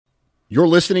You're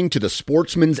listening to the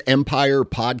Sportsman's Empire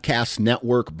Podcast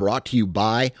Network, brought to you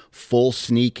by Full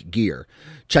Sneak Gear.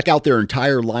 Check out their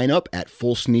entire lineup at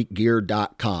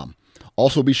fullsneakgear.com.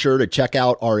 Also be sure to check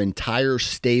out our entire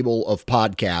stable of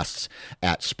podcasts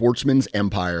at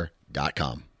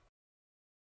sportsmansempire.com.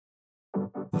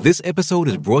 This episode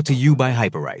is brought to you by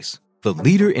Hyperice, the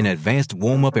leader in advanced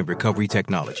warm-up and recovery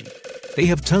technology. They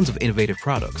have tons of innovative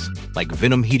products, like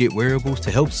Venom-heated wearables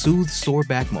to help soothe sore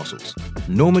back muscles,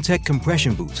 Normatec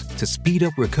compression boots to speed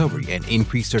up recovery and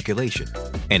increase circulation,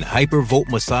 and Hypervolt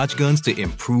massage guns to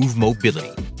improve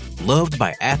mobility. Loved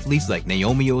by athletes like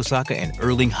Naomi Osaka and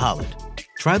Erling Haaland.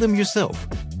 Try them yourself.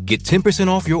 Get 10%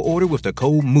 off your order with the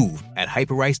code MOVE at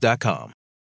hyperice.com.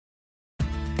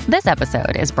 This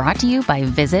episode is brought to you by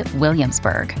Visit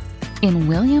Williamsburg. In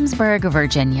Williamsburg,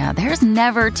 Virginia, there's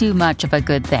never too much of a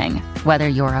good thing. Whether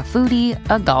you're a foodie,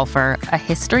 a golfer, a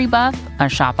history buff, a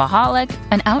shopaholic,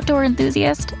 an outdoor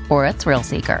enthusiast, or a thrill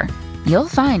seeker, you'll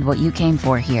find what you came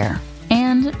for here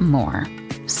and more.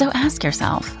 So ask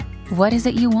yourself, what is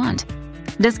it you want?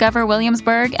 Discover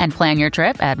Williamsburg and plan your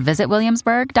trip at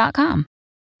visitwilliamsburg.com.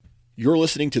 You're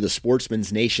listening to the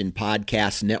Sportsman's Nation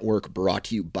Podcast Network, brought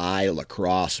to you by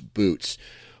Lacrosse Boots.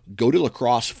 Go to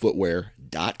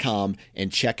lacrossefootwear.com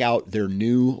and check out their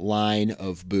new line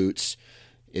of boots.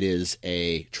 It is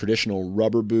a traditional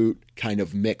rubber boot kind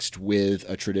of mixed with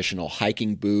a traditional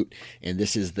hiking boot, and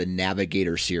this is the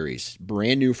Navigator series.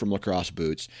 Brand new from Lacrosse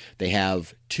Boots. They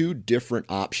have two different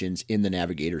options in the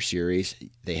Navigator series.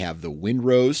 They have the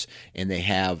Windrose and they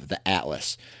have the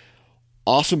Atlas.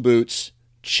 Awesome boots.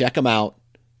 Check them out.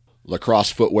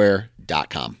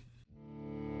 lacrossefootwear.com.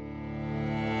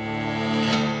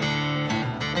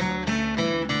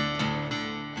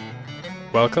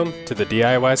 Welcome to the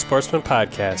DIY Sportsman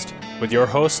Podcast with your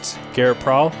hosts, Garrett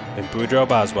Prawl and Boudreaux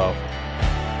Boswell.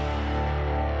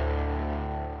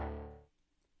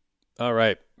 All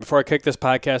right, before I kick this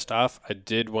podcast off, I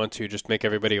did want to just make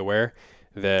everybody aware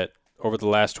that over the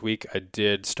last week, I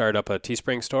did start up a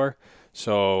Teespring store.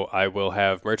 So I will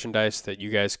have merchandise that you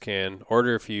guys can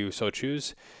order if you so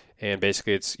choose. And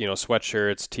basically it's,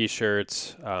 sweatshirts,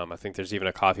 t-shirts. I think there's even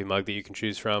a coffee mug that you can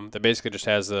choose from that basically just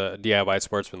has the DIY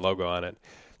Sportsman logo on it.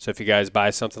 So if you guys buy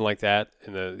something like that,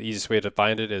 and the easiest way to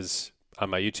find it is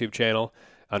on my YouTube channel.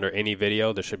 Under any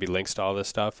video, there should be links to all this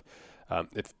stuff.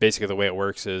 It's basically the way it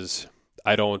works is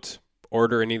I don't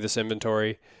order any of this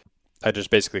inventory. I just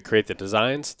basically create the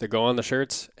designs that go on the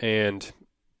shirts, and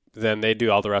then they do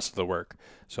all the rest of the work.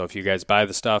 So if you guys buy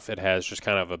the stuff, it has just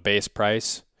kind of a base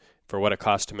price for what it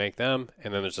costs to make them,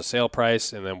 and then there's a sale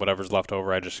price, and then whatever's left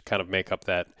over, I just kind of make up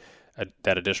that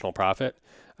additional profit.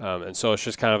 And so it's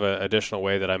just kind of an additional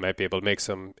way that I might be able to make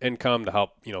some income to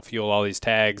help, fuel all these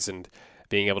tags and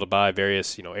being able to buy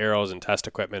various, arrows and test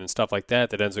equipment and stuff like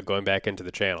that ends up going back into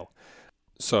the channel.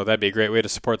 So that'd be a great way to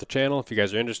support the channel. If you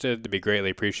guys are interested, it'd be greatly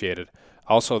appreciated.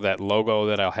 Also, that logo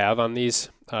that I'll have on these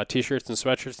t-shirts and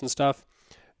sweatshirts and stuff,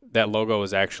 that logo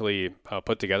is actually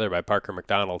put together by Parker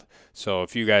McDonald. So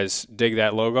if you guys dig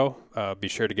that logo, be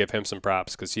sure to give him some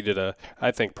props because he did a,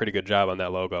 I think, pretty good job on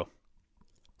that logo.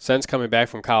 Since coming back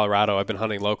from Colorado, I've been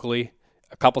hunting locally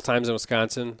a couple times in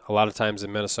Wisconsin, a lot of times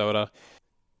in Minnesota,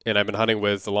 and I've been hunting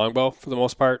with the longbow for the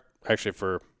most part, actually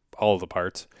for all of the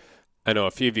parts. I know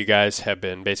a few of you guys have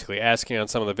been basically asking on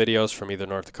some of the videos from either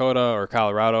North Dakota or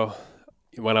Colorado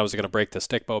when I was going to break the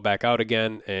stick bow back out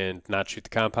again and not shoot the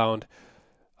compound.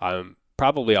 I'm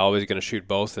probably always going to shoot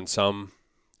both in some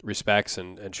respects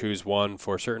and choose one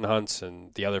for certain hunts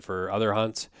and the other for other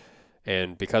hunts.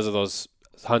 And because of those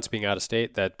hunts being out of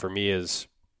state, that for me is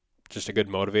just a good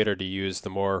motivator to use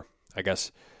the more, I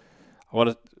guess, I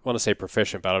want to say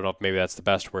proficient, but I don't know if maybe that's the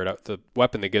best word. The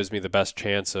weapon that gives me the best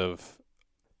chance of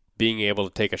being able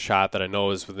to take a shot that I know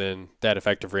is within that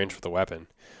effective range for the weapon.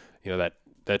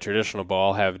 That traditional bow,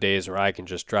 I'll have days where I can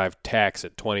just drive tacks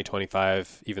at 20,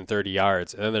 25, even 30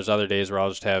 yards. And then there's other days where I'll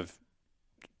just have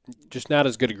just not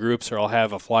as good groups, or I'll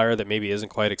have a flyer that maybe isn't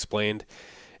quite explained.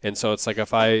 And so it's like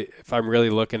if I'm really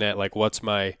looking at like what's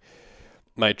my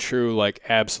true like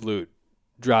absolute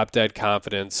drop dead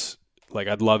confidence, like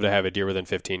I'd love to have a deer within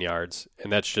 15 yards.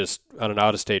 And that's just on an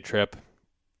out of state trip.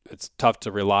 It's tough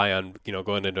to rely on,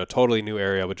 going into a totally new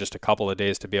area with just a couple of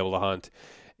days to be able to hunt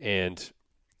and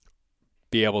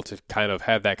be able to kind of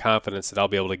have that confidence that I'll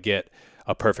be able to get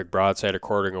a perfect broadside or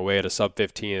quartering away at a sub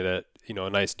 15 at a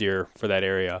nice deer for that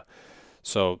area.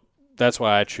 So that's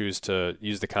why I choose to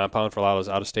use the compound for a lot of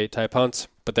those out-of-state type hunts.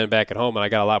 But then back at home, and I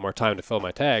got a lot more time to fill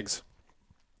my tags,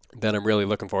 then I'm really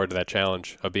looking forward to that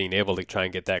challenge of being able to try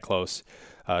and get that close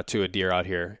to a deer out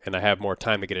here. And I have more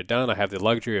time to get it done. I have the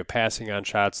luxury of passing on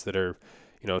shots that are,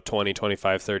 20,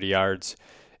 25, 30 yards.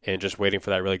 and just waiting for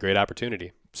that really great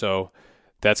opportunity. So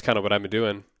that's kind of what I've been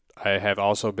doing. I have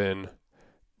also been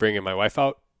bringing my wife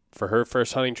out for her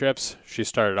first hunting trips. She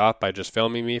started off by just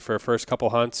filming me for her first couple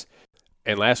hunts.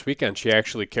 And last weekend, she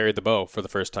actually carried the bow for the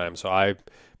first time. So I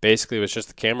basically was just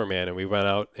the cameraman, and we went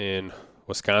out in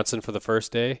Wisconsin for the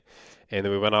first day. And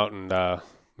then we went out in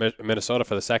Minnesota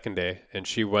for the second day. And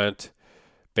she went,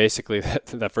 basically,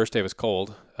 that first day was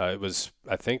cold. It was,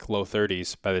 I think, low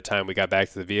 30s by the time we got back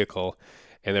to the vehicle.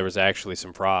 And there was actually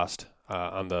some frost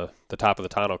on the top of the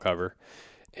tonneau cover.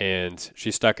 And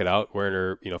she stuck it out wearing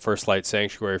her, First Light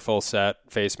Sanctuary full set,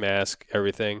 face mask,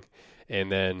 everything. And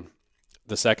then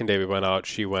the second day we went out,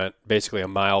 she went basically a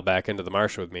mile back into the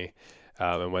marsh with me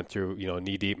and went through,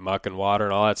 knee-deep muck and water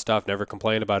and all that stuff, never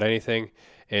complained about anything.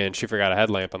 And she forgot a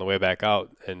headlamp on the way back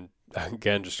out. And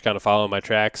again, just kind of following my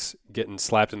tracks, getting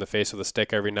slapped in the face with a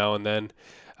stick every now and then,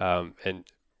 and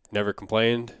never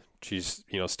complained. She's,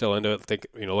 still into it,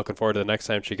 looking forward to the next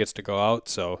time she gets to go out.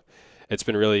 So it's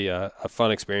been really a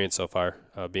fun experience so far,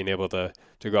 being able to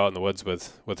go out in the woods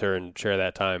with her and share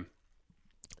that time.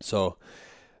 So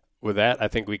with that, I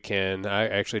think we can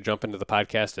actually jump into the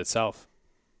podcast itself.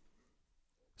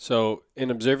 So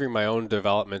in observing my own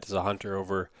development as a hunter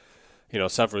over,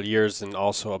 several years, and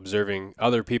also observing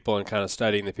other people and kind of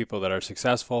studying the people that are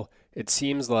successful, it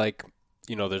seems like,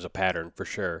 there's a pattern for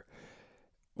sure.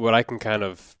 What I can kind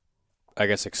of,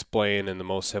 explain in the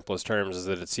most simplest terms is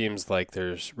that it seems like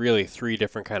there's really three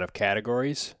different kind of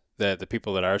categories that the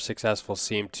people that are successful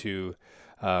seem to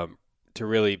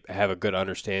really have a good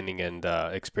understanding and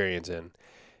experience in.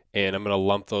 And I'm going to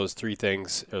lump those three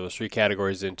things, or those three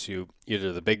categories, into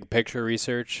either the big picture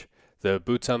research, the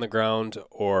boots on the ground,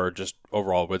 or just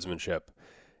overall woodsmanship.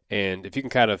 And if you can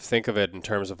kind of think of it in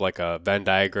terms of like a Venn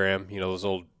diagram, those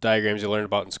old diagrams you learned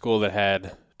about in school that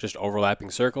had just overlapping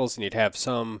circles, and you'd have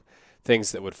some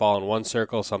things that would fall in one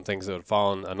circle, some things that would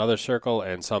fall in another circle,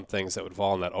 and some things that would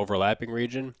fall in that overlapping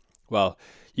region. Well,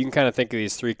 you can kind of think of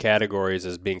these three categories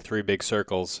as being three big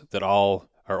circles that all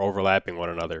are overlapping one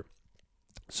another.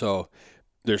 So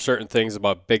there's certain things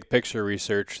about big picture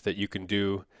research that you can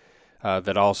do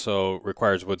that also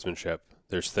requires woodsmanship.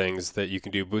 There's things that you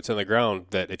can do boots on the ground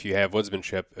that if you have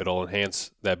woodsmanship, it'll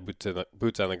enhance that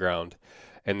boots on the ground.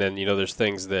 And then, there's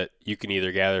things that you can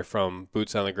either gather from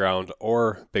boots on the ground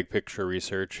or big picture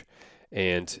research.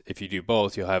 And if you do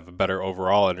both, you'll have a better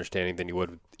overall understanding than you would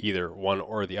with either one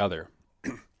or the other.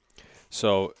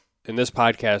 So in this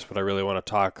podcast, what I really want to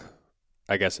talk,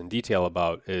 in detail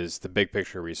about is the big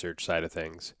picture research side of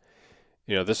things.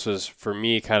 This was, for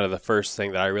me, kind of the first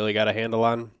thing that I really got a handle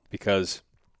on, because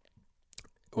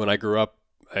when I grew up,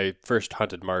 I first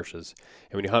hunted marshes.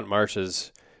 And when you hunt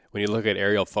marshes, when you look at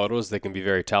aerial photos, they can be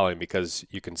very telling because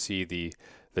you can see the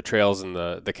trails and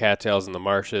the cattails in the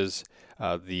marshes.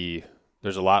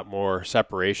 There's a lot more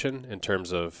separation in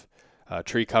terms of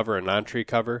tree cover and non-tree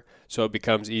cover. So it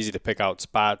becomes easy to pick out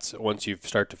spots once you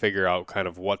start to figure out kind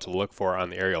of what to look for on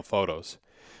the aerial photos.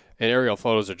 And aerial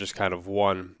photos are just kind of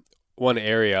one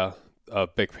area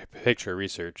of big picture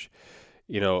research.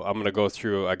 I'm going to go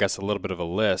through, a little bit of a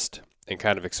list and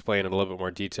kind of explain in a little bit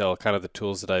more detail kind of the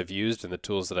tools that I've used and the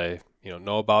tools that I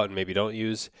know about and maybe don't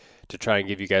use, to try and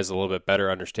give you guys a little bit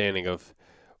better understanding of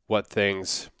what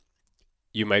things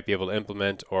you might be able to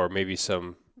implement, or maybe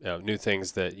some new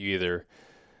things that you either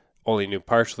only knew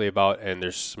partially about, and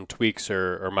there's some tweaks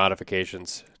or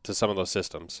modifications to some of those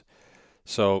systems.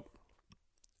 So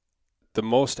the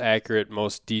most accurate,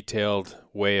 most detailed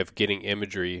way of getting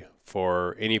imagery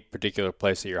for any particular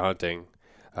place that you're hunting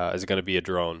is going to be a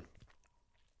drone.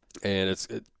 And it's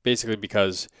basically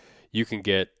because you can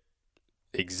get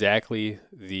exactly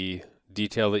the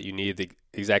detail that you need, the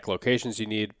exact locations you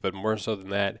need, but more so than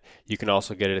that, you can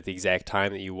also get it at the exact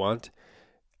time that you want,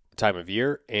 time of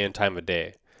year and time of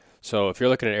day. So if you're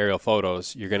looking at aerial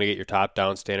photos, you're going to get your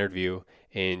top-down standard view,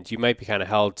 and you might be kind of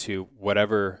held to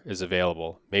whatever is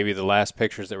available. Maybe the last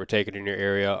pictures that were taken in your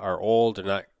area are old and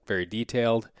not very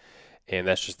detailed, and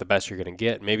that's just the best you're going to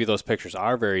get. Maybe those pictures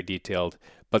are very detailed,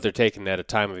 but they're taken at a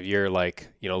time of year like,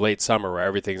 late summer where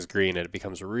everything's green, and it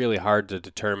becomes really hard to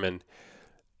determine,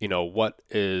 what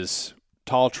is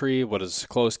tall tree, what is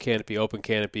closed canopy, open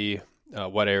canopy,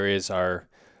 what areas are,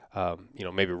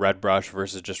 maybe red brush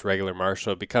versus just regular marsh.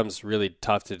 So it becomes really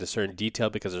tough to discern detail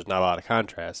because there's not a lot of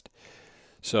contrast.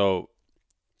 So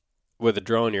with a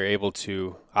drone, you're able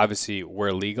to, obviously,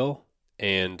 where legal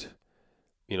and,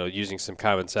 using some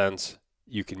common sense,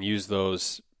 you can use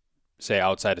those, say,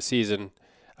 outside of season,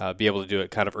 be able to do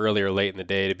it kind of early or late in the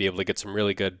day to be able to get some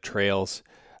really good trail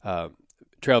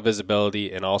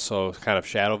visibility, and also kind of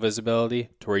shadow visibility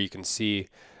to where you can see,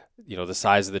 the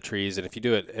size of the trees. And if you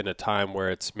do it in a time where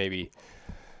it's maybe,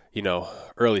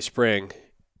 early spring,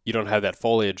 you don't have that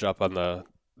foliage up on the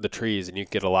trees, and you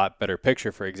get a lot better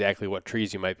picture for exactly what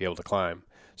trees you might be able to climb.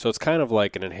 So it's kind of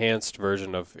like an enhanced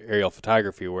version of aerial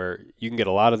photography where you can get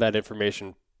a lot of that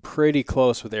information pretty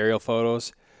close with aerial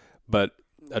photos, but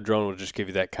a drone will just give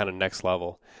you that kind of next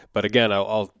level. But again,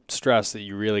 I'll stress that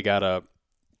you really got to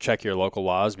check your local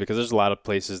laws, because there's a lot of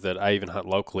places that I even hunt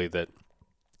locally that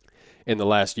in the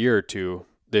last year or two,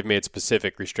 they've made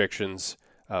specific restrictions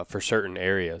for certain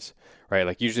areas, right?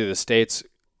 Like usually the states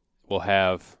will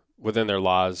have within their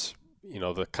laws,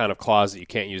 the kind of clause that you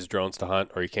can't use drones to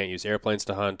hunt or you can't use airplanes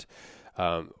to hunt.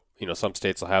 Some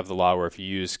states will have the law where if you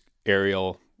use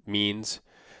aerial means,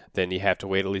 then you have to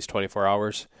wait at least 24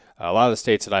 hours. A lot of the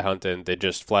states that I hunt in, they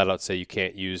just flat out say you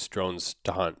can't use drones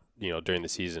to hunt, during the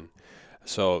season.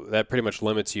 So that pretty much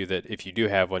limits you that if you do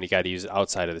have one, you got to use it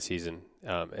outside of the season.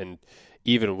 And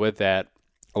even with that,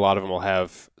 a lot of them will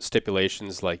have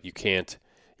stipulations like you can't,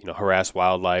 harass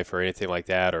wildlife or anything like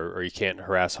that, or you can't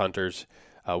harass hunters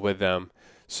with them.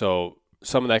 So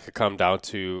some of that could come down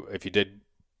to if you did,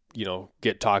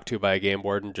 get talked to by a game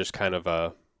warden, just kind of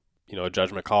a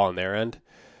judgment call on their end.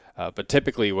 But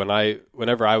typically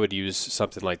whenever I would use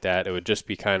something like that, it would just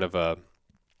be kind of a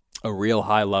real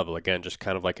high level, again, just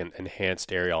kind of like an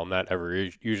enhanced aerial. I'm not ever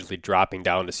usually dropping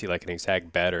down to see like an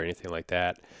exact bed or anything like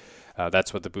that.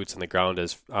 That's what the boots on the ground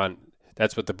is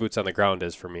that's what the boots on the ground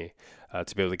is for me,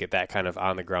 to be able to get that kind of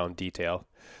on the ground detail.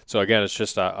 So again, it's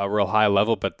just a real high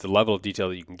level, but the level of detail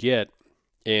that you can get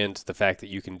and the fact that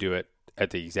you can do it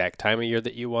at the exact time of year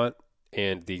that you want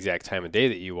and the exact time of day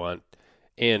that you want,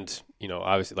 and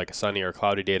obviously like a sunny or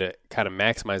cloudy day to kind of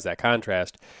maximize that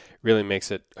contrast, really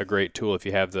makes it a great tool if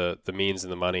you have the means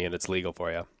and the money and it's legal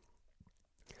for you.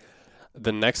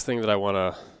 The next thing that I want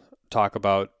to talk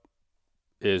about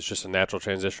is just a natural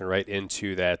transition right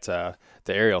into that the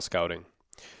aerial scouting.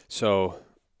 So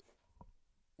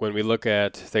when we look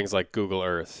at things like Google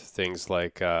Earth, things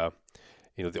like the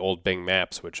old Bing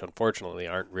Maps, which unfortunately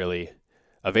aren't really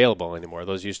available anymore.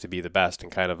 Those used to be the best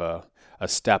and kind of a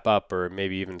step up, or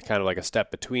maybe even kind of like a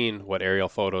step between what aerial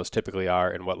photos typically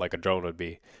are and what like a drone would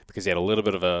be, because you had a little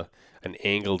bit of an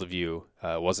angled view.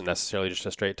 It wasn't necessarily just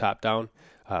a straight top down,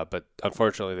 but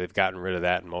unfortunately they've gotten rid of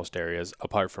that in most areas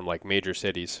apart from like major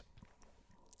cities.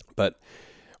 But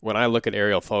when I look at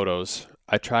aerial photos,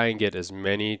 I try and get as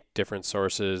many different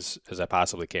sources as I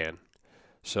possibly can.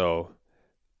 So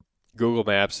Google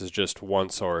Maps is just one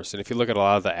source. And if you look at a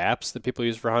lot of the apps that people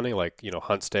use for hunting, like,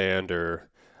 HuntStand or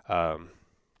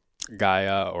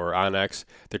Gaia or Onyx,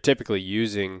 they're typically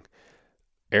using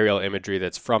aerial imagery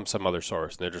that's from some other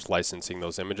source, and they're just licensing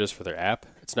those images for their app.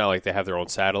 It's not like they have their own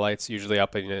satellites usually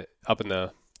up in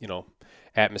the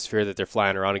atmosphere that they're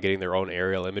flying around and getting their own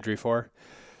aerial imagery for.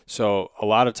 So a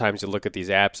lot of times you look at these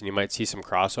apps and you might see some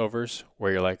crossovers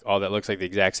where you're like, oh, that looks like the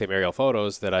exact same aerial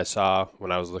photos that I saw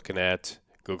when I was looking at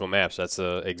Google Maps. That's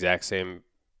the exact same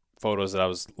photos that I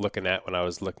was looking at when I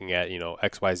was looking at,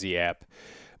 XYZ app.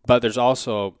 But there's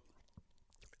also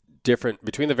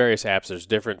between the various apps, there's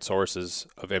different sources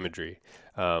of imagery.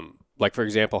 Like for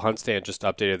example, HuntStand just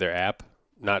updated their app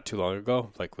not too long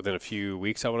ago, like within a few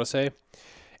weeks, I want to say.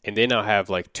 And they now have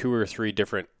like 2 or 3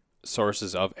 different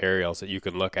sources of aerials that you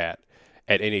can look at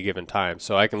any given time.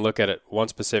 So I can look at it one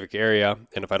specific area,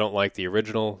 and if I don't like the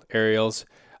original aerials,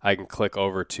 I can click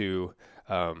over to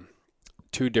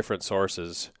 2 different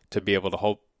sources to be able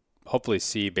to hopefully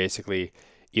see basically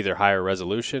either higher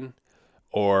resolution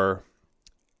or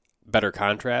better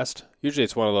contrast. Usually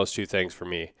it's one of those 2 things for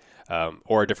me,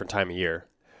 or a different time of year,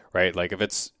 right? Like if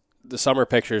it's the summer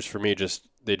pictures for me,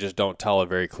 they just don't tell a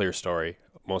very clear story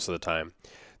most of the time.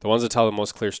 The ones that tell the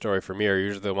most clear story for me are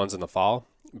usually the ones in the fall,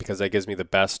 because that gives me the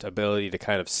best ability to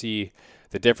kind of see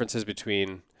the differences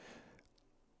between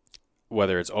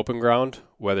whether it's open ground,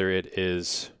 whether it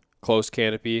is closed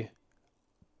canopy,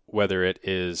 whether it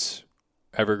is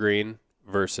evergreen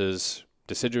versus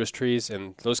deciduous trees,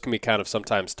 and those can be kind of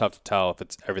sometimes tough to tell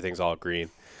if everything's all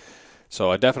green. So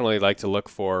I definitely like to look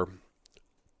for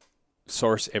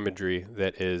source imagery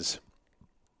that is,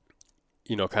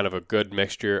 kind of a good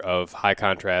mixture of high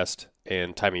contrast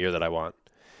and time of year that I want.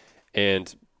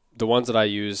 And the ones that I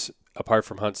use apart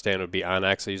from HuntStand would be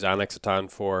Onyx. I use Onyx a ton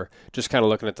for just kind of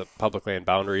looking at the public land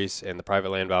boundaries and the private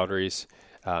land boundaries.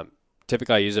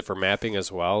 Typically I use it for mapping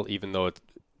as well, even though it,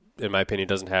 in my opinion,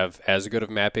 doesn't have as good of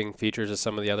mapping features as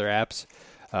some of the other apps.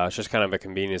 It's just kind of a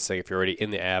convenience thing. If you're already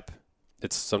in the app,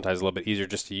 it's sometimes a little bit easier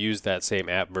just to use that same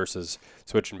app versus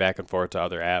switching back and forth to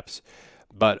other apps.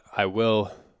 But I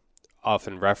will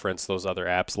often reference those other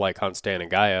apps like HuntStand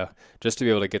and Gaia just to be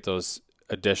able to get those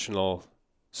additional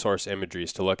source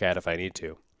imageries to look at if I need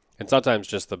to. And sometimes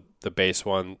just the base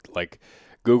one, like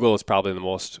Google is probably the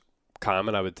most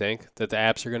common, I would think, that the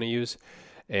apps are going to use.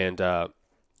 And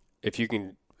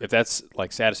if that's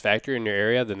like satisfactory in your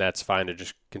area, then that's fine to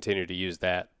just continue to use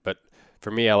that. But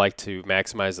for me, I like to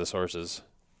maximize the sources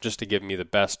just to give me the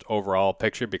best overall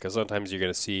picture, because sometimes you're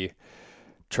going to see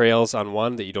trails on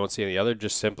one that you don't see on the other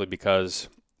just simply because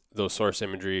those source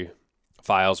imagery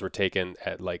files were taken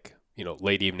at like,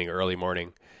 late evening, early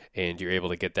morning, and you're able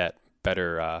to get that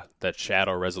better, that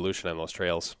shadow resolution on those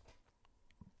trails.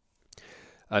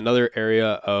 Another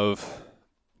area of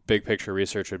big picture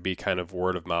research would be kind of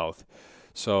word of mouth.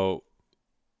 So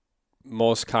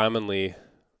most commonly,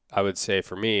 I would say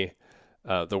for me,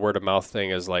 the word of mouth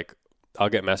thing is like, I'll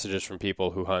get messages from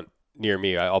people who hunt near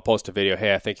me. I'll post a video,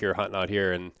 hey, I think you're hunting out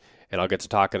here, and I'll get to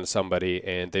talking to somebody,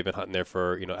 and they've been hunting there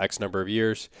for, X number of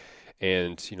years,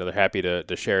 and, they're happy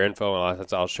to share info, and a lot of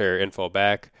times I'll share info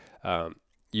back.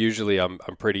 Usually I'm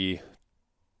pretty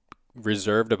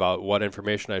reserved about what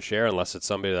information I share unless it's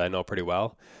somebody that I know pretty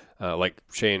well. Like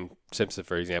Shane Simpson,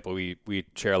 for example, we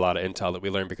share a lot of intel that we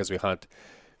learn because we hunt,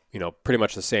 pretty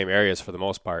much the same areas for the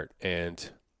most part. And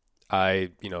I,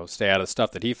 stay out of the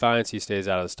stuff that he finds. He stays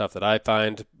out of the stuff that I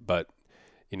find. But,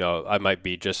 I might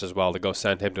be just as well to go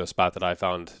send him to a spot that I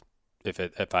found if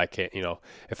I can't,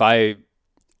 if I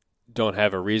don't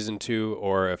have a reason to,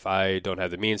 or if I don't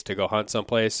have the means to go hunt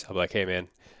someplace, I'll be like, hey man,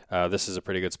 this is a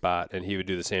pretty good spot, and he would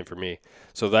do the same for me.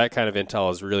 So that kind of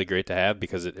intel is really great to have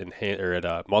because it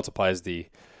multiplies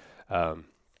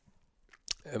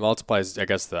I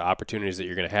guess, the opportunities that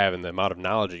you're going to have and the amount of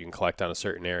knowledge that you can collect on a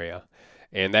certain area.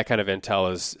 And that kind of intel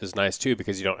is nice too,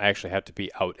 because you don't actually have to be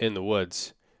out in the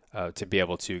woods to be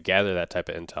able to gather that type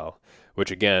of intel. Which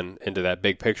again, into that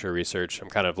big picture research, I'm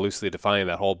kind of loosely defining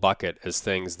that whole bucket as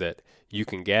things that you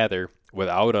can gather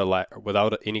without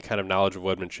any kind of knowledge of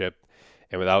woodmanship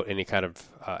and without any kind of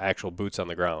actual boots on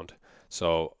the ground.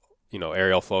 So,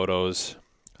 aerial photos,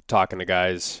 talking to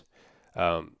guys,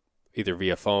 either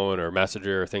via phone or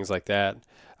messenger or things like that.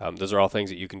 Those are all things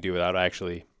that you can do without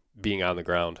actually being on the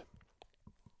ground.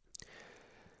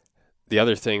 The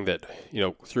other thing that,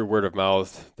 through word of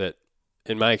mouth that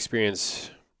in my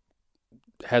experience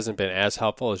hasn't been as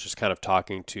helpful is just kind of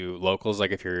talking to locals. Like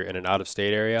if you're in an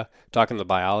out-of-state area, talking to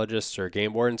biologists or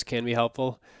game wardens can be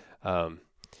helpful.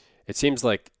 It seems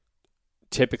like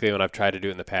typically when I've tried to do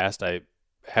it in the past, I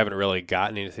haven't really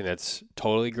gotten anything that's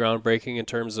totally groundbreaking in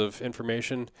terms of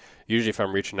information. Usually if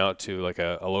I'm reaching out to like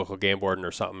a local game warden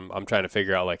or something, I'm trying to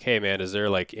figure out like, hey man, is there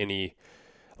like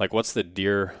what's the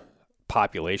deer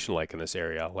population like in this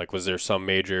area? Like, was there some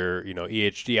major,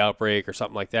 EHD outbreak or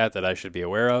something like that I should be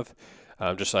aware of?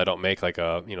 Just so I don't make like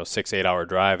a 6-8 hour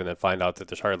drive and then find out that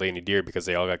there's hardly any deer because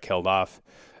they all got killed off,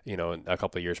 in a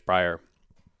couple of years prior.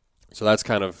 So that's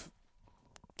kind of,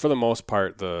 for the most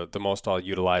part, the most I'll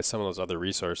utilize some of those other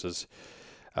resources.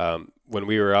 When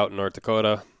we were out in North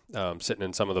Dakota, sitting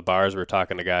in some of the bars, we were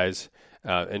talking to guys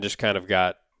and just kind of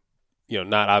got,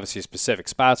 not obviously specific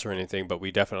spots or anything, but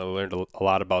we definitely learned a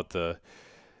lot about the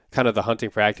kind of the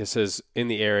hunting practices in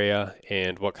the area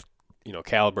and what,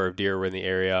 caliber of deer were in the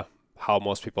area, how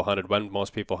most people hunted, when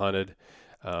most people hunted,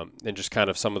 and just kind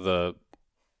of some of the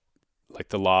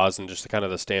laws and just kind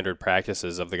of the standard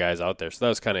practices of the guys out there. So that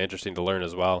was kind of interesting to learn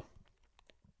as well.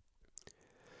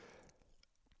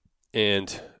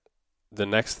 And the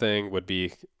next thing would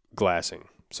be glassing.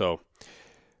 So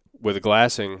with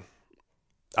glassing,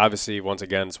 obviously, once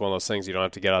again, it's one of those things you don't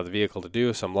have to get out of the vehicle to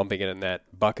do. So I'm lumping it in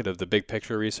that bucket of the big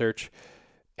picture research.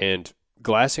 And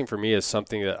glassing for me is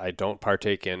something that I don't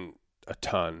partake in a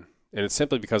ton. And it's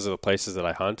simply because of the places that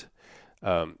I hunt.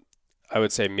 I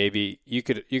would say maybe you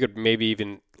could maybe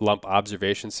even lump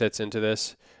observation sits into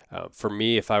this. For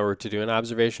me, if I were to do an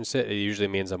observation sit, it usually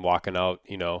means I'm walking out,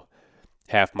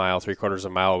 half mile, 3/4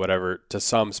 mile, whatever, to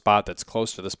some spot that's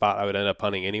close to the spot I would end up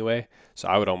hunting anyway. So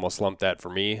I would almost lump that for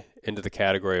me into the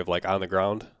category of like on the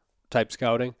ground type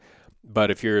scouting.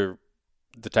 But if you're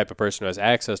the type of person who has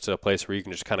access to a place where you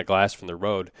can just kind of glass from the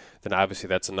road, then obviously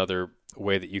that's another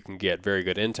way that you can get very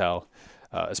good intel,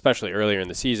 especially earlier in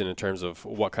the season in terms of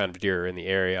what kind of deer are in the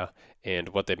area and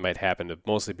what they might happen to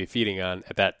mostly be feeding on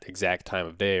at that exact time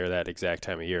of day or that exact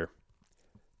time of year.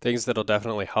 Things that'll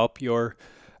definitely help your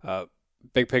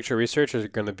big picture research is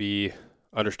going to be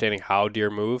understanding how deer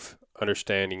move,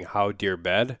 understanding how deer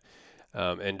bed,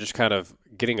 and just kind of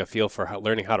getting a feel for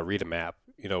learning how to read a map.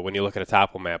 When you look at a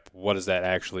topo map, what does that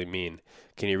actually mean?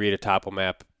 Can you read a topo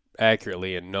map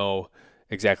accurately and know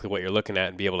exactly what you're looking at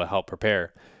and be able to help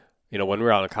prepare? when we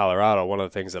were out in Colorado, one of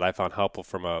the things that I found helpful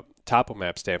from a topo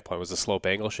map standpoint was the slope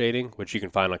angle shading, which you can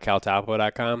find on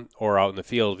caltopo.com, or out in the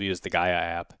field we use the Gaia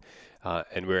app.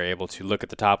 And we were able to look at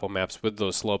the topo maps with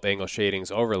those slope angle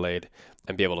shadings overlaid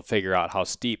and be able to figure out how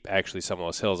steep actually some of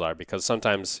those hills are. Because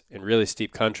sometimes in really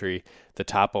steep country, the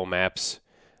topo maps,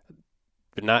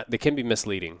 they can be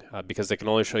misleading because they can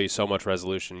only show you so much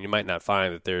resolution. You might not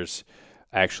find that there's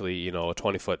actually, a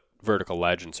 20-foot vertical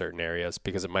ledge in certain areas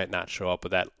because it might not show up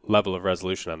with that level of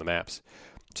resolution on the maps.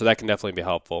 So that can definitely be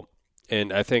helpful.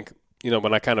 And I think,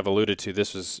 when I kind of alluded to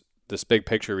this big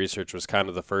picture research was kind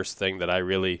of the first thing that I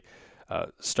really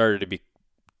started to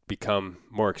become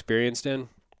more experienced in.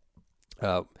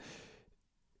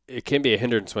 It can be a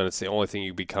hindrance when it's the only thing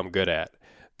you become good at,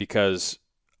 because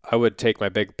I would take my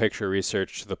big picture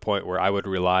research to the point where I would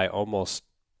rely almost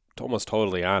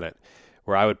totally on it,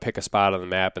 where I would pick a spot on the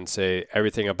map and say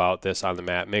everything about this on the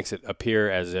map makes it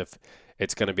appear as if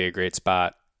it's going to be a great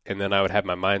spot. And then I would have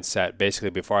my mind set basically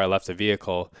before I left the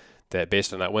vehicle that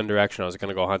based on that wind direction, I was going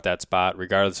to go hunt that spot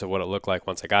regardless of what it looked like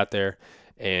once I got there.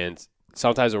 And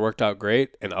sometimes it worked out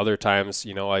great, and other times,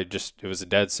 it was a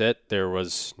dead sit. There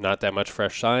was not that much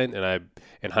fresh sign, and I,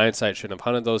 in hindsight, shouldn't have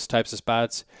hunted those types of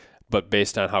spots. But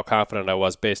based on how confident I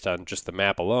was, based on just the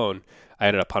map alone, I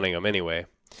ended up hunting them anyway.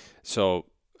 So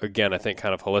again, I think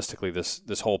kind of holistically,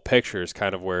 this whole picture is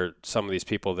kind of where some of these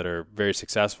people that are very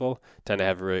successful tend to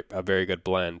have a very good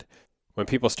blend. When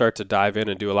people start to dive in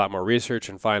and do a lot more research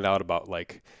and find out about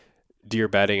like deer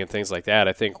bedding and things like that,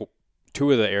 I think two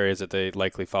of the areas that they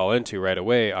likely fall into right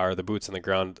away are the boots on the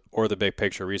ground or the big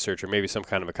picture research, or maybe some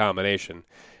kind of a combination.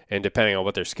 And depending on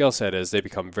what their skill set is, they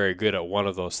become very good at one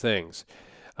of those things.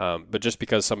 But just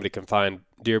because somebody can find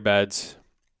deer beds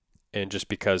and just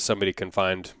because somebody can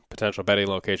find potential bedding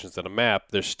locations on a map,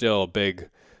 there's still a big,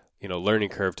 learning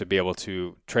curve to be able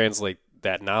to translate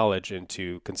that knowledge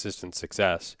into consistent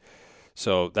success.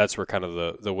 So that's where kind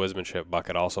of the woodsmanship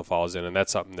bucket also falls in, and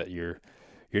that's something that you're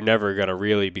never going to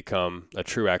really become a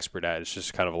true expert at. It's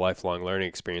just kind of a lifelong learning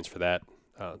experience for that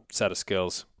set of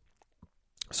skills.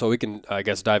 So we can, I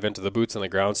guess, dive into the boots on the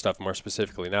ground stuff more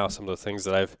specifically now, some of the things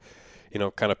that I've,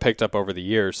 kind of picked up over the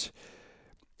years.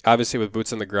 Obviously with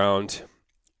boots on the ground,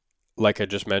 like I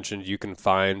just mentioned, you can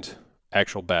find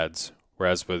actual beds.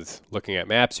 Whereas with looking at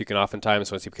maps, you can oftentimes,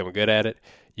 once you become good at it,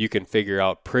 you can figure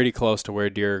out pretty close to where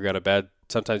deer are going to bed.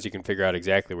 Sometimes you can figure out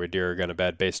exactly where deer are going to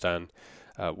bed based on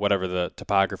whatever the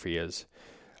topography is.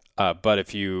 But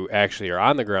if you actually are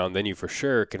on the ground, then you for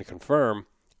sure can confirm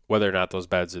whether or not those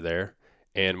beds are there.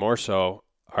 And more so,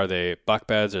 are they buck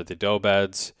beds? Are they doe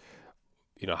beds?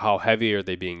 How heavy are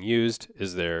they being used?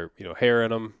 Is there, hair in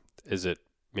them? Is it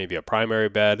maybe a primary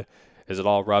bed? Is it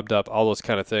all rubbed up? All those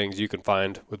kind of things you can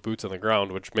find with boots on the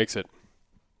ground, which makes it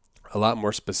a lot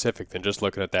more specific than just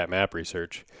looking at that map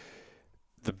research.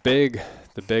 The big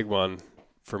one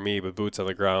for me with boots on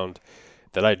the ground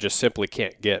that I just simply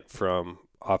can't get from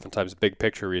oftentimes big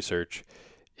picture research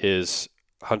is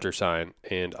hunter sign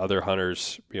and other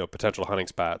hunters, potential hunting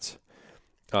spots.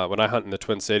 When I hunt in the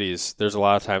Twin Cities, there's a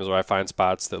lot of times where I find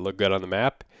spots that look good on the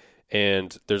map,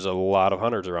 and there's a lot of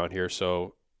hunters around here.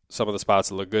 So some of the spots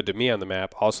that look good to me on the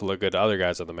map also look good to other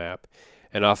guys on the map.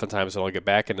 And oftentimes when I'll get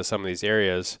back into some of these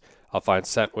areas, I'll find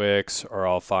scent wicks, or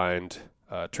I'll find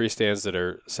tree stands that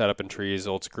are set up in trees,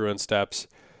 old screw-in steps.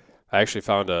 I actually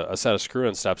found a set of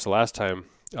screw-in steps the last time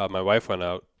my wife went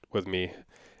out with me,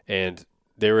 and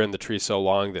they were in the tree so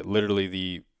long that literally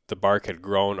the bark had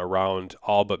grown around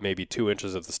all but maybe 2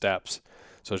 inches of the steps.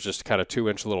 So it's just kind of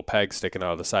 2-inch little pegs sticking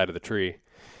out of the side of the tree.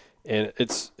 And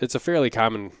it's a fairly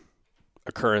common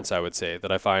occurrence, I would say,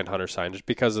 that I find hunter sign just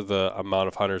because of the amount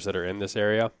of hunters that are in this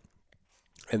area.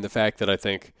 And the fact that I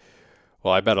think,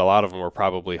 well, I bet a lot of them were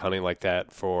probably hunting like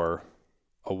that for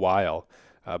a while.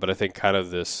 But I think kind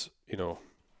of this,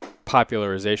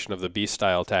 popularization of the beast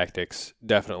style tactics,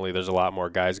 definitely there's a lot more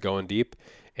guys going deep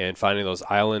and finding those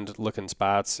island looking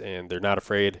spots, and they're not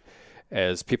afraid,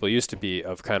 as people used to be,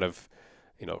 of kind of,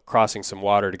 crossing some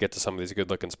water to get to some of these good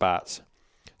looking spots.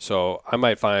 So I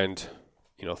might find,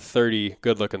 30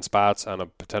 good looking spots on a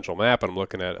potential map, and I'm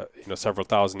looking at, several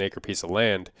thousand acre piece of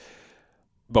land.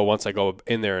 But once I go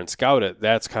in there and scout it,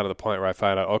 that's kind of the point where I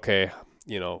find out, okay,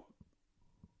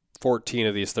 14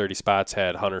 of these 30 spots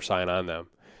had hunter sign on them.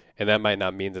 And that might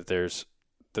not mean that those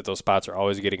spots are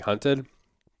always getting hunted.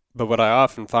 But what I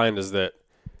often find is that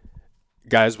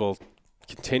guys will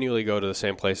continually go to the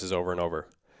same places over and over.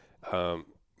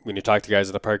 When you talk to guys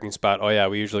at the parking spot, oh yeah,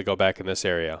 we usually go back in this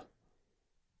area.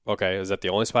 Okay, is that the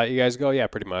only spot you guys go? Yeah,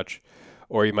 pretty much.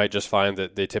 Or you might just find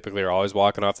that they typically are always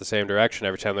walking off the same direction.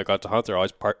 Every time they go out to hunt, they're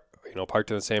always parked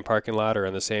in the same parking lot or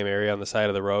in the same area on the side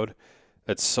of the road.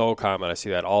 That's so common. I see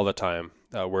that all the time,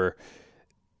 where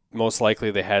most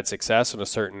likely they had success in a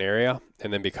certain area,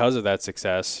 and then because of that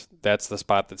success, that's the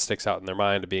spot that sticks out in their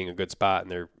mind of being a good spot,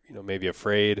 and they're maybe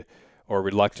afraid or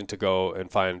reluctant to go and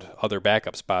find other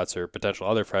backup spots or potential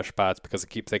other fresh spots because they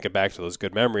keep thinking back to those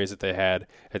good memories that they had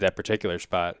at that particular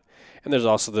spot. And there's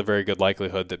also the very good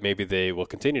likelihood that maybe they will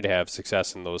continue to have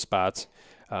success in those spots.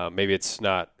 Maybe it's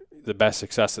not the best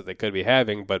success that they could be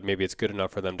having, but maybe it's good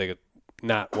enough for them to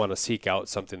not want to seek out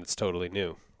something that's totally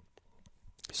new.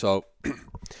 So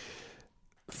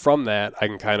from that, I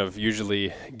can kind of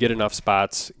usually get enough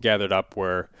spots gathered up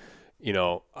where,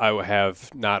 I will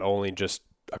have not only just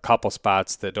a couple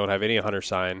spots that don't have any hunter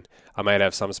sign. I might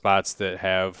have some spots that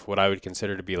have what I would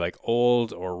consider to be like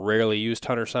old or rarely used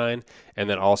hunter sign, and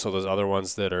then also those other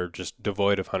ones that are just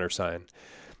devoid of hunter sign.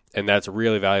 And that's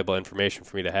really valuable information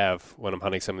for me to have when I'm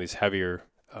hunting some of these heavier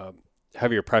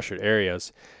pressured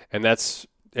areas. And that's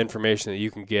information that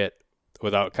you can get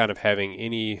without kind of having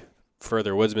any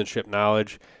further woodsmanship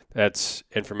knowledge. That's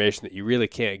information that you really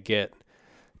can't get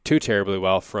too terribly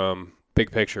well from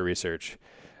big picture research.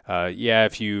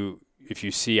 If you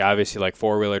see obviously like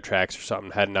four-wheeler tracks or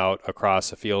something heading out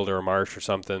across a field or a marsh or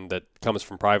something that comes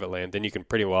from private land, then you can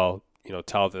pretty well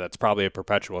tell that that's probably a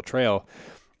perpetual trail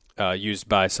used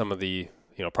by some of the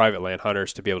private land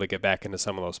hunters to be able to get back into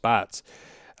some of those spots.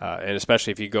 And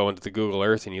especially if you go into the Google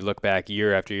Earth and you look back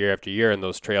year after year after year and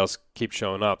those trails keep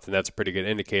showing up, then that's a pretty good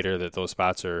indicator that those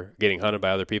spots are getting hunted by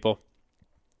other people.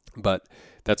 But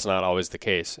that's not always the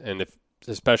case. And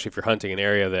especially if you're hunting an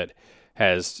area that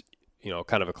has,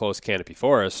 kind of a close canopy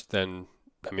forest, then,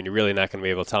 you're really not going to be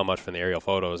able to tell much from the aerial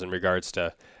photos in regards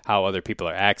to how other people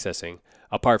are accessing,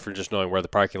 apart from just knowing where the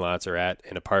parking lots are at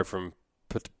and apart from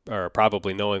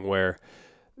probably knowing where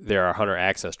there are hunter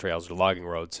access trails or logging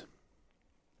roads.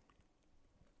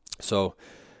 So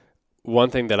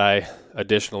one thing that I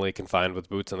additionally can find with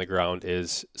boots on the ground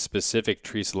is specific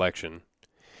tree selection.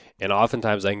 And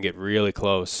oftentimes I can get really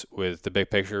close with the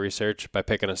big picture research by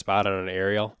picking a spot on an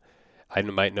aerial. I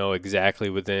might know exactly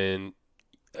within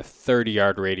a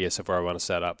 30-yard radius of where I want to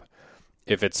set up.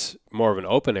 If it's more of an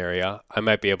open area, I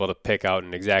might be able to pick out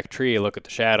an exact tree, look at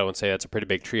the shadow, and say that's a pretty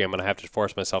big tree. I'm going to have to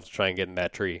force myself to try and get in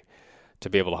that tree to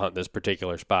be able to hunt this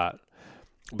particular spot.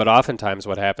 But oftentimes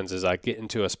what happens is I get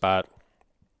into a spot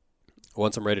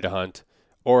once I'm ready to hunt,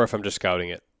 or if I'm just scouting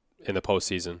it in the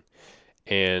postseason,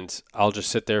 and I'll just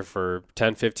sit there for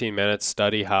 10, 15 minutes,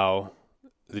 study how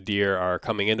the deer are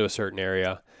coming into a certain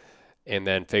area, and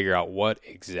then figure out what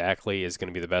exactly is going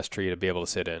to be the best tree to be able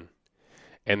to sit in.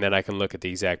 And then I can look at the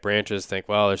exact branches, think,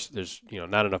 well, there's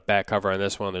not enough back cover on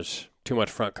this one, there's too much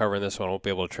front cover in this one, I won't be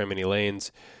able to trim any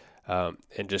lanes,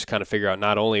 and just kind of figure out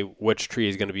not only which tree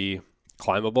is going to be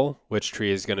climbable, which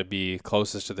tree is going to be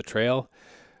closest to the trail,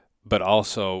 but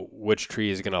also which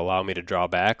tree is going to allow me to draw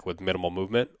back with minimal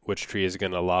movement, which tree is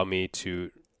going to allow me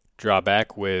to draw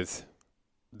back with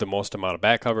the most amount of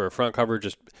back cover or front cover.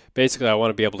 Just basically I want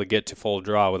to be able to get to full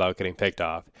draw without getting picked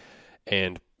off.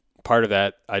 And part of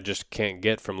that I just can't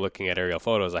get from looking at aerial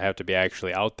photos. I have to be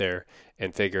actually out there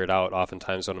and figure it out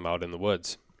oftentimes when I'm out in the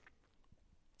woods.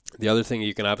 The other thing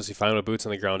you can obviously find with boots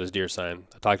on the ground is deer sign.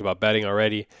 I talked about bedding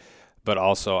already, but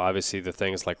also obviously the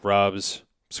things like rubs,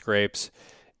 scrapes.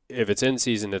 If it's in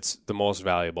season, it's the most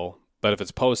valuable, but if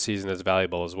it's post season, it's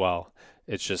valuable as well.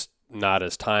 It's just not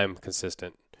as time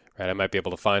consistent, right? I might be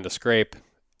able to find a scrape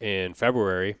in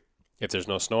February if there's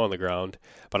no snow on the ground,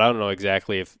 but I don't know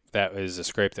exactly if that is a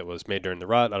scrape that was made during the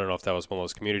rut. I don't know if that was one of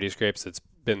those community scrapes that's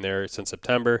been there since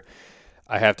September.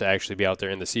 I have to actually be out there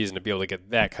in the season to be able to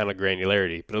get that kind of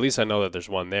granularity, but at least I know that there's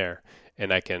one there,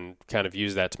 and I can kind of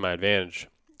use that to my advantage.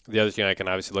 The other thing I can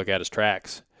obviously look at is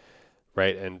tracks,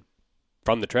 right? And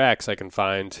from the tracks, I can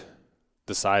find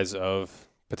the size of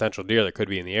potential deer that could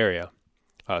be in the area.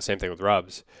 Same thing with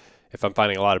rubs. If I'm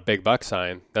finding a lot of big buck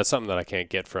sign, that's something that I can't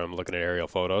get from looking at aerial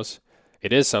photos.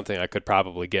 It is something I could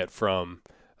probably get from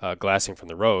glassing from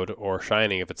the road or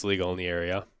shining if it's legal in the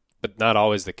area, but not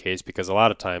always the case, because a lot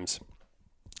of times,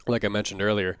 like I mentioned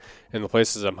earlier, in the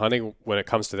places I'm hunting, when it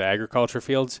comes to the agriculture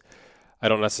fields, I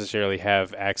don't necessarily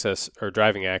have access or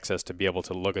driving access to be able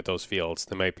to look at those fields.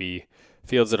 There might be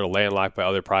fields that are landlocked by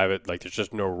other private, like there's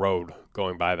just no road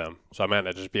going by them. So I might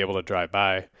not just be able to drive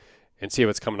by and see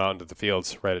what's coming out into the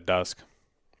fields right at dusk.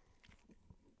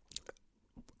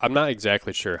 I'm not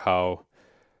exactly sure how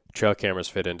trail cameras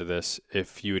fit into this.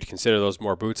 If you would consider those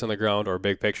more boots on the ground or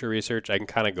big picture research, I can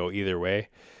kind of go either way.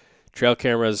 Trail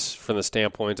cameras from the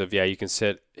standpoint of, you can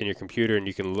sit in your computer and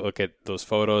you can look at those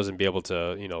photos and be able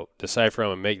to, decipher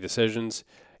them and make decisions.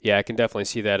 Yeah, I can definitely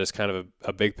see that as kind of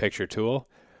a big picture tool.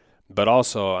 But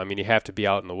also, I mean, you have to be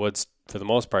out in the woods for the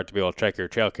most part to be able to check your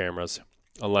trail cameras,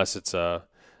 unless it's a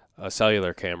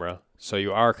cellular camera. So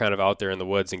you are kind of out there in the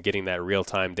woods and getting that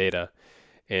real-time data.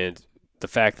 And the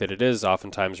fact that it is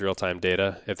oftentimes real-time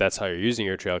data, if that's how you're using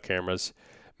your trail cameras,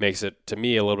 makes it, to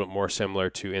me, a little bit more similar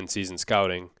to in-season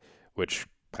scouting, which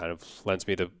kind of lends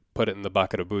me to put it in the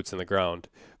bucket of boots in the ground.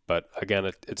 But again,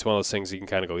 it's one of those things you can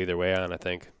kind of go either way on, I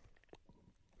think.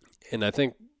 And I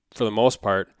think for the most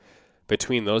part,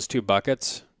 between those two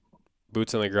buckets,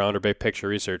 boots on the ground or big picture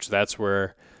research, that's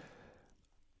where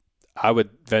I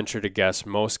would venture to guess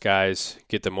most guys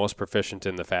get the most proficient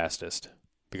in the fastest.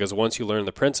 Because once you learn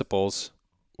the principles,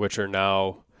 which are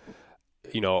now,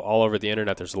 all over the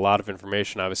internet, there's a lot of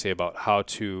information, obviously, about how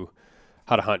to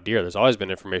hunt deer. There's always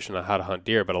been information on how to hunt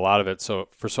deer, but a lot of it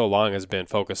for so long has been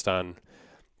focused on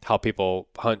how people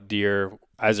hunt deer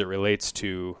as it relates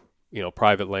to,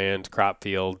 private land, crop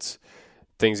fields,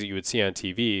 things that you would see on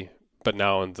TV. But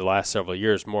now in the last several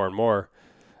years, more and more,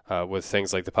 with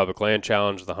things like the Public Land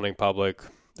Challenge, the Hunting Public,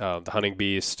 the Hunting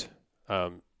Beast,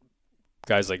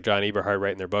 guys like John Eberhard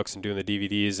writing their books and doing the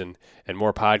DVDs, and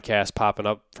more podcasts popping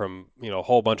up from, a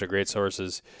whole bunch of great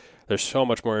sources. There's so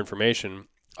much more information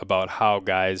about how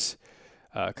guys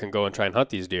can go and try and hunt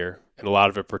these deer. And a lot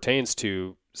of it pertains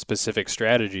to specific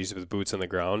strategies with boots on the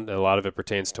ground. And a lot of it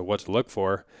pertains to what to look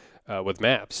for with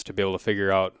maps to be able to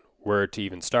figure out where to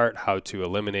even start, how to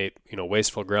eliminate,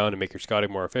 wasteful ground and make your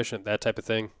scouting more efficient, that type of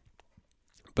thing.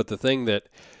 But the thing that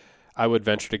I would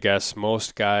venture to guess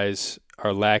most guys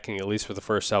are lacking, at least for the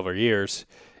first several years,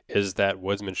 is that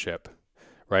woodsmanship,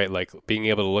 right? Like being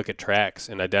able to look at tracks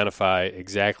and identify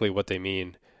exactly what they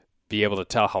mean, be able to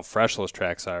tell how fresh those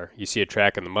tracks are. You see a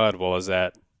track in the mud, well, is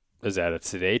that a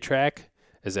today track?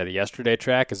 Is that a yesterday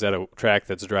track? Is that a track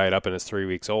that's dried up and is 3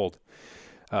 weeks old?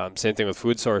 Same thing with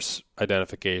food source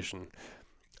identification.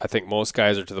 I think most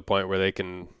guys are to the point where they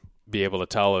can be able to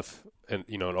tell if an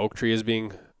oak tree is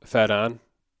being fed on.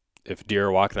 If deer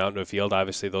are walking out into a field,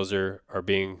 obviously those are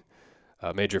being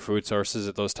major food sources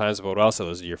at those times, but what else are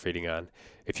those deer feeding on?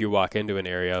 If you walk into an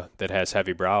area that has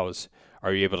heavy browse,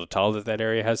 are you able to tell that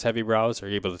area has heavy browse? Are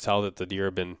you able to tell that the deer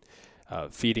have been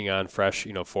feeding on fresh,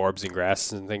 forbs and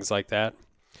grasses and things like that?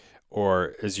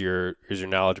 Or is your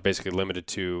knowledge basically limited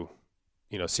to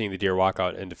seeing the deer walk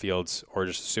out into fields, or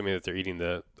just assuming that they're eating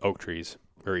the oak trees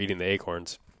or eating the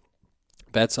acorns?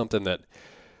 That's something that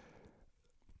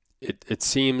it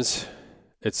seems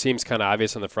kind of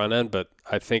obvious on the front end, but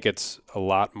I think it's a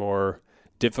lot more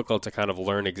difficult to kind of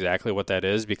learn exactly what that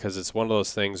is, because it's one of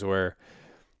those things where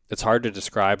it's hard to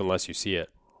describe unless you see it,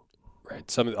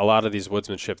 right? A lot of these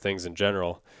woodsmanship things in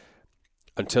general,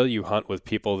 until you hunt with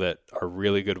people that are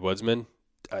really good woodsmen,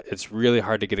 it's really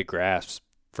hard to get a grasp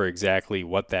for exactly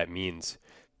what that means.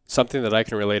 Something that I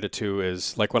can relate it to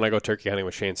is like when I go turkey hunting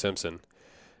with Shane Simpson.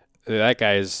 That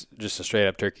guy is just a straight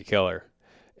up turkey killer.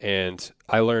 And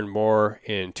I learned more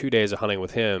in 2 days of hunting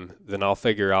with him than I'll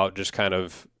figure out just kind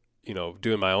of,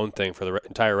 doing my own thing for the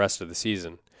entire rest of the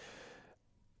season.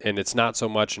 And it's not so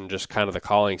much in just kind of the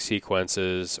calling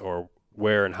sequences or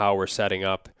where and how we're setting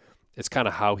up. It's kind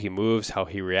of how he moves, how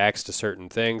he reacts to certain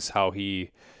things, how he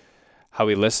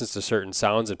listens to certain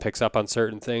sounds and picks up on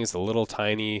certain things, the little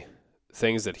tiny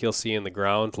things that he'll see in the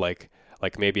ground, like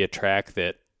maybe a track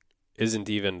that isn't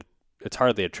even, it's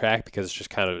hardly a track because it's just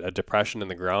kind of a depression in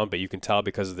the ground, but you can tell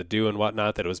because of the dew and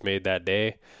whatnot that it was made that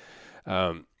day.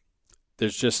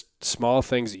 There's just small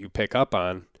things that you pick up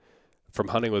on from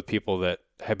hunting with people that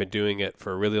have been doing it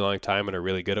for a really long time and are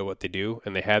really good at what they do,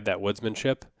 and they have that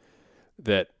woodsmanship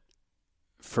that,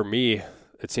 for me,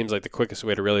 it seems like the quickest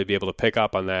way to really be able to pick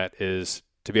up on that is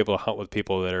to be able to hunt with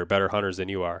people that are better hunters than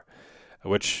you are,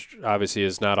 which obviously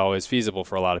is not always feasible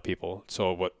for a lot of people.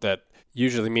 So what that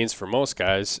usually means for most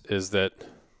guys is that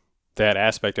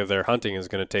aspect of their hunting is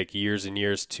going to take years and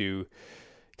years to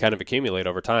kind of accumulate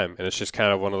over time. And it's just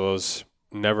kind of one of those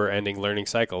never-ending learning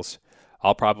cycles.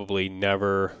 I'll probably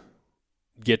never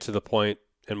get to the point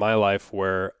in my life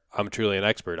where I'm truly an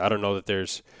expert. I don't know that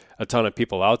there's a ton of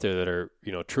people out there that are,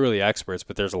 truly experts,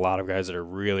 but there's a lot of guys that are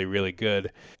really, really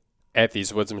good at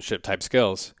these woodsmanship type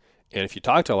skills. And if you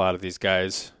talk to a lot of these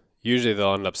guys, usually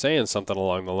they'll end up saying something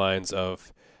along the lines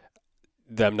of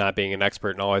them not being an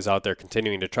expert and always out there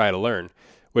continuing to try to learn,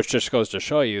 which just goes to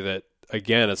show you that,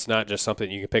 again, it's not just something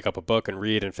you can pick up a book and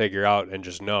read and figure out and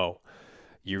just know.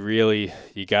 You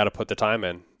got to put the time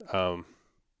in.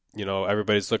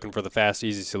 Everybody's looking for the fast,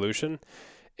 easy solution.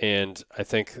 And I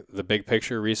think the big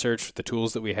picture research, the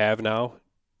tools that we have now,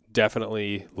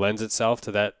 definitely lends itself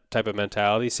to that type of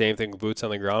mentality. Same thing with boots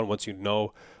on the ground. Once you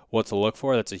know what to look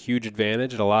for, that's a huge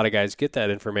advantage. And a lot of guys get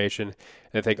that information and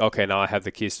they think, okay, now I have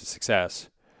the keys to success.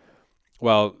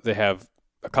 well, they have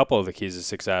a couple of the keys to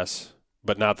success,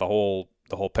 but not the whole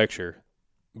picture.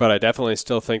 But I definitely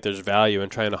still think there's value in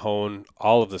trying to hone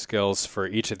all of the skills for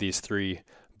each of these three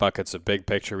buckets of big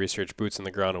picture research, boots on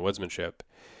the ground, and woodsmanship.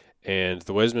 And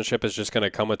the woodsmanship is just going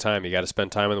to come with time. You got to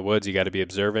spend time in the woods. You got to be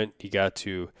observant. You got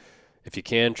to, if you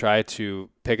can, try to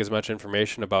pick as much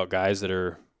information about guys that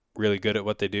are really good at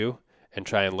what they do and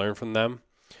try and learn from them.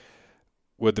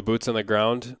 With the boots on the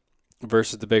ground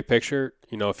versus the big picture,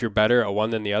 if you're better at one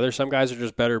than the other, some guys are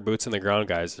just better boots on the ground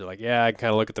guys. They're like, yeah, I can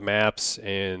kind of look at the maps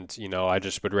and, I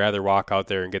just would rather walk out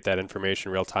there and get that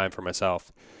information real time for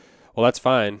myself. Well, that's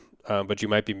fine, but you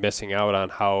might be missing out on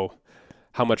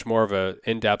how much more of a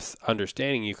in-depth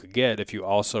understanding you could get if you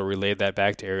also relayed that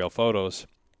back to aerial photos.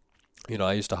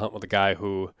 I used to hunt with a guy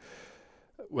who,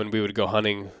 when we would go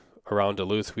hunting around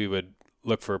Duluth, we would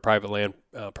look for private land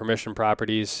permission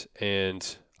properties,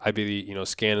 and I'd be,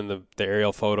 scanning the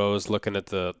aerial photos, looking at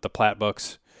the plat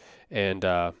books, and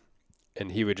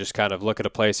he would just kind of look at a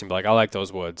place and be like, I like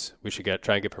those woods. We should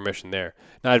try and get permission there.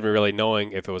 Not even really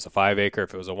knowing if it was a 5 acre,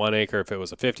 if it was a 1 acre, if it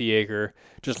was a 50 acre,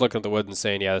 just looking at the woods and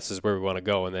saying, yeah, this is where we want to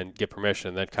go, and then get permission,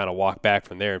 and then kind of walk back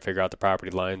from there and figure out the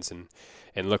property lines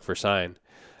and look for sign.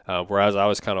 Whereas I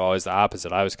was kind of always the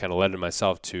opposite. I was kind of lending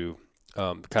myself to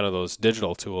kind of those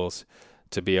digital tools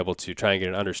to be able to try and get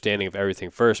an understanding of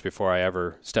everything first before I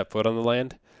ever step foot on the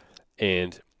land.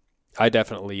 And I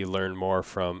definitely learn more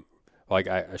from,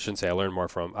 I shouldn't say I learn more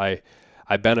from, I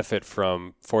benefit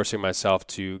from forcing myself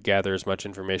to gather as much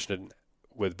information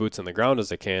with boots on the ground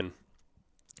as I can,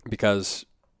 because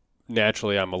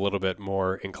naturally I'm a little bit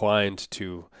more inclined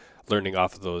to learning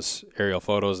off of those aerial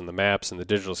photos and the maps and the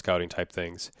digital scouting type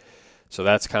things. So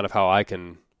that's kind of how I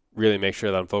can really make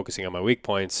sure that I'm focusing on my weak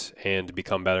points and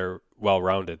become better,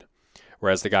 well-rounded.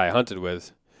 Whereas the guy I hunted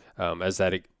with,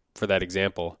 for that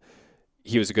example,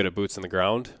 he was good at boots on the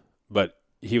ground, but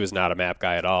he was not a map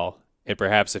guy at all. And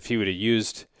perhaps if he would have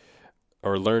used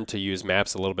or learned to use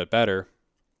maps a little bit better,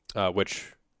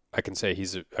 which I can say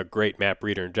he's a great map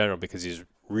reader in general because he's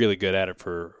really good at it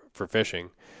for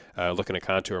fishing, looking at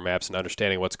contour maps and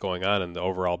understanding what's going on in the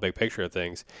overall big picture of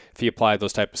things. If he applied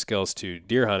those type of skills to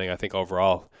deer hunting, I think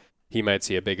overall he might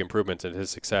see a big improvement in his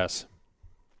success.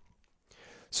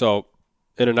 So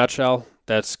in a nutshell,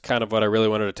 that's kind of what I really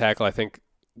wanted to tackle. I think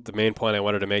the main point I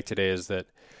wanted to make today is that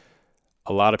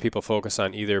a lot of people focus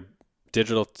on either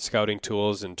digital scouting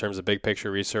tools in terms of big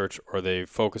picture research, or they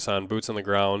focus on boots on the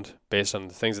ground based on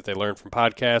the things that they learn from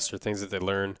podcasts or things that they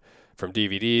learn from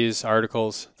DVDs,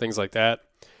 articles, things like that.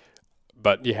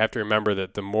 But you have to remember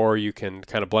that the more you can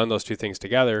kind of blend those two things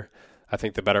together, I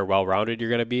think the better well-rounded you're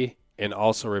going to be. And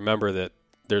also remember that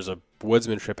there's a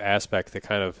woodsmanship aspect that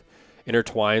kind of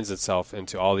intertwines itself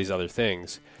into all these other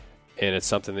things. And it's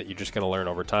something that you're just going to learn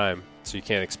over time. So you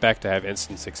can't expect to have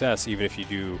instant success, even if you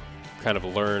do kind of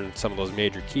learn some of those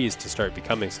major keys to start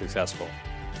becoming successful.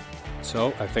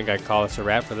 So I think I'd call this a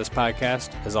wrap for this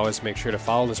podcast. As always, make sure to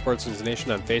follow the Sportsman's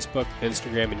Nation on Facebook,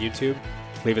 Instagram, and YouTube.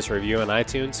 Leave us a review on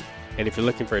iTunes. And if you're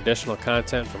looking for additional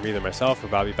content from either myself or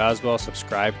Bobby Boswell,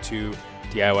 subscribe to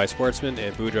DIY Sportsman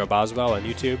and Boudreaux Boswell on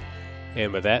YouTube.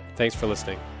 And with that, thanks for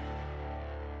listening.